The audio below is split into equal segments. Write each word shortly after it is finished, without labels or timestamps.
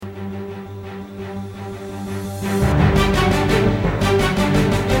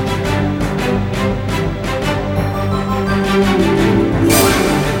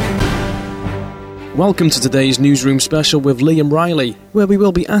Welcome to today's Newsroom Special with Liam Riley, where we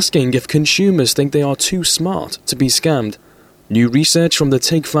will be asking if consumers think they are too smart to be scammed. New research from the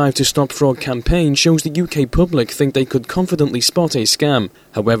Take 5 to Stop Fraud campaign shows the UK public think they could confidently spot a scam.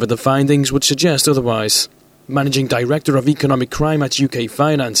 However, the findings would suggest otherwise. Managing Director of Economic Crime at UK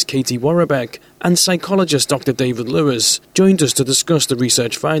FInance Katy Worobec and psychologist Dr. David Lewis joined us to discuss the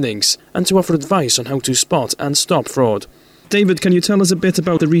research findings and to offer advice on how to spot and stop fraud. David, can you tell us a bit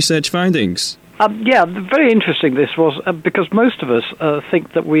about the research findings? Very interesting this was, because most of us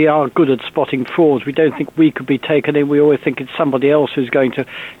think that we are good at spotting frauds. We don't think we could be taken in. We always think it's somebody else who's going to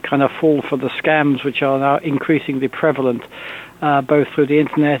kind of fall for the scams, which are now increasingly prevalent, both through the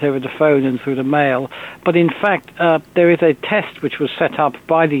internet, over the phone, and through the mail. But in fact, there is a test which was set up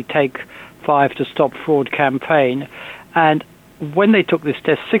by the Take 5 to Stop Fraud campaign, and when they took this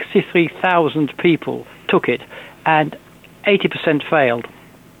test, 63,000 people took it, and 80% failed.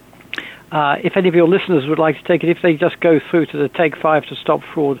 If any of your listeners would like to take it, if they just go through to the Take 5 to Stop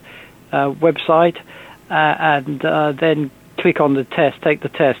Fraud website and then click on the test, take the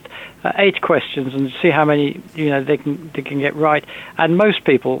test, 8 questions, and see how many they can get right. And most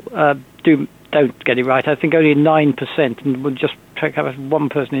people don't get it right. I think only 9%, and we'll just check out 1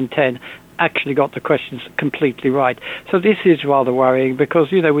 person in 10 actually got the questions completely right. So this is rather worrying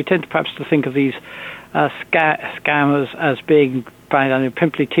because we tend to perhaps to think of these scammers as being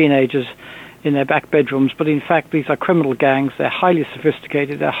pimply teenagers in their back bedrooms, but in fact these are criminal gangs. They're highly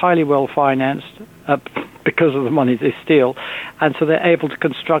sophisticated, they're highly well financed because of the money they steal, and so they're able to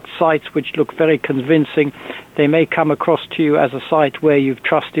construct sites which look very convincing. They may come across to you as a site where you've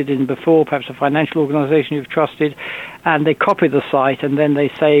trusted in before, perhaps a financial organization you've trusted, and they copy the site and then they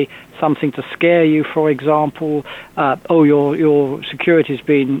say something to scare you, for example, your security's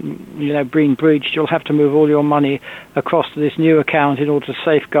been breached, you'll have to move all your money across to this new account in order to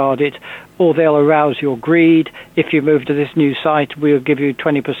safeguard it, or they'll arouse your greed. If you move to this new site, we'll give you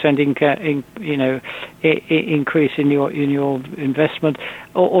 20% increase in your investment,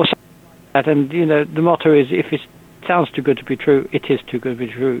 or something like that. And the motto is, if it sounds too good to be true, it is too good to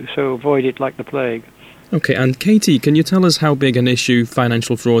be true, so avoid it like the plague. Okay, and Katie, can you tell us how big an issue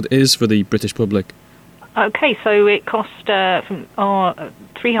financial fraud is for the British public? Okay, so it cost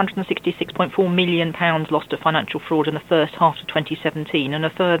 £366.4 million lost to financial fraud in the first half of 2017, and a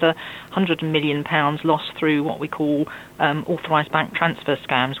further £100 million lost through what we call authorised bank transfer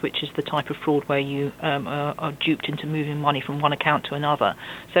scams, which is the type of fraud where you are duped into moving money from one account to another.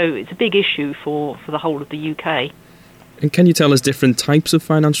 So it's a big issue for the whole of the UK. And can you tell us different types of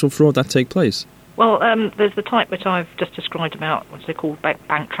financial fraud that take place? Well, there's the type which I've just described about what they call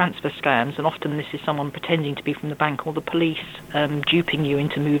bank transfer scams, and often this is someone pretending to be from the bank or the police, duping you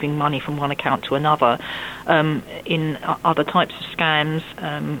into moving money from one account to another. In other types of scams,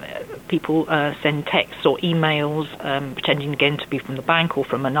 people send texts or emails pretending again to be from the bank or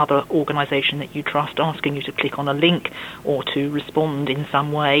from another organisation that you trust, asking you to click on a link or to respond in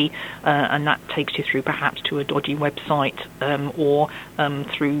some way, and that takes you through perhaps to a dodgy website or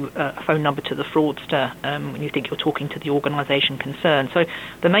through a phone number to the fraudster when you think you're talking to the organisation concerned. So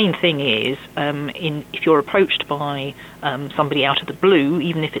the main thing is, if you're approached by somebody out of the blue,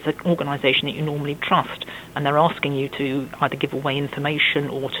 even if it's an organisation that you normally trust, and they're asking you to either give away information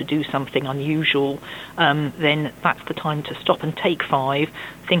or to do something unusual, then that's the time to stop and take 5,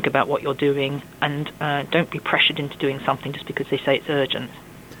 think about what you're doing, and don't be pressured into doing something just because they say it's urgent.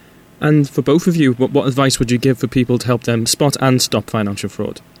 And for both of you, what advice would you give for people to help them spot and stop financial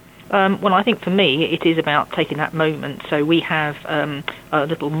fraud? Well, I think for me it is about taking that moment. So we have a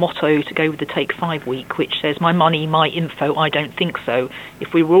little motto to go with the Take 5 week, which says, my money, my info, I don't think so.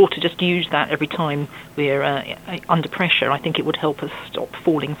 If we were all to just use that every time we're under pressure, I think it would help us stop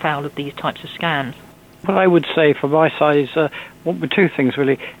falling foul of these types of scams. What I would say from my side is 2 things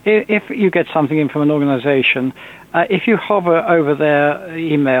really. If you get something in from an organisation, if you hover over their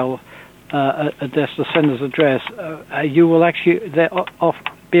email address, the sender's address, you will actually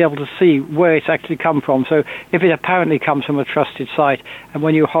be able to see where it's actually come from. So if it apparently comes from a trusted site, and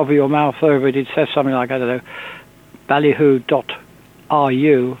when you hover your mouse over it, it says something like,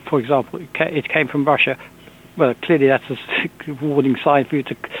 ballyhoo.ru, for example, it came from Russia, well, clearly that's a warning sign for you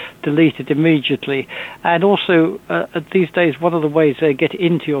to delete it immediately. And also, these days, one of the ways they get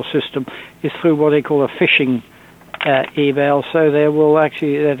into your system is through what they call a phishing email. So they will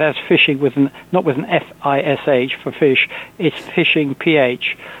actually, that's phishing not with an F-I-S-H for fish, it's phishing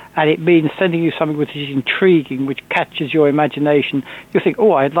PH. And it means sending you something which is intriguing, which catches your imagination. You think,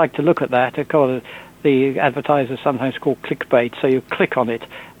 I'd like to look at that. The advertisers sometimes call clickbait, so you click on it,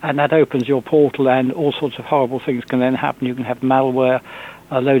 and that opens your portal, and all sorts of horrible things can then happen. You can have malware,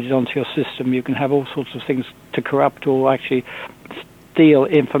 loaded onto your system. You can have all sorts of things to corrupt or actually steal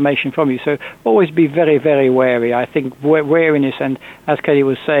information from you. So always be very, very wary. I think wariness, and as Katie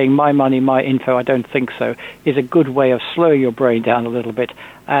was saying, my money, my info, I don't think so, is a good way of slowing your brain down a little bit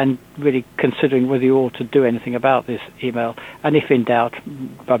and really considering whether you ought to do anything about this email. And if in doubt,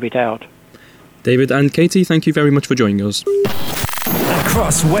 rub it out. David and Katie, thank you very much for joining us.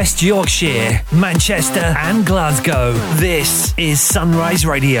 Across West Yorkshire, Manchester and Glasgow, this is Sunrise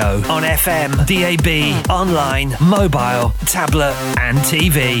Radio on FM, DAB, online, mobile, tablet and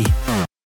TV.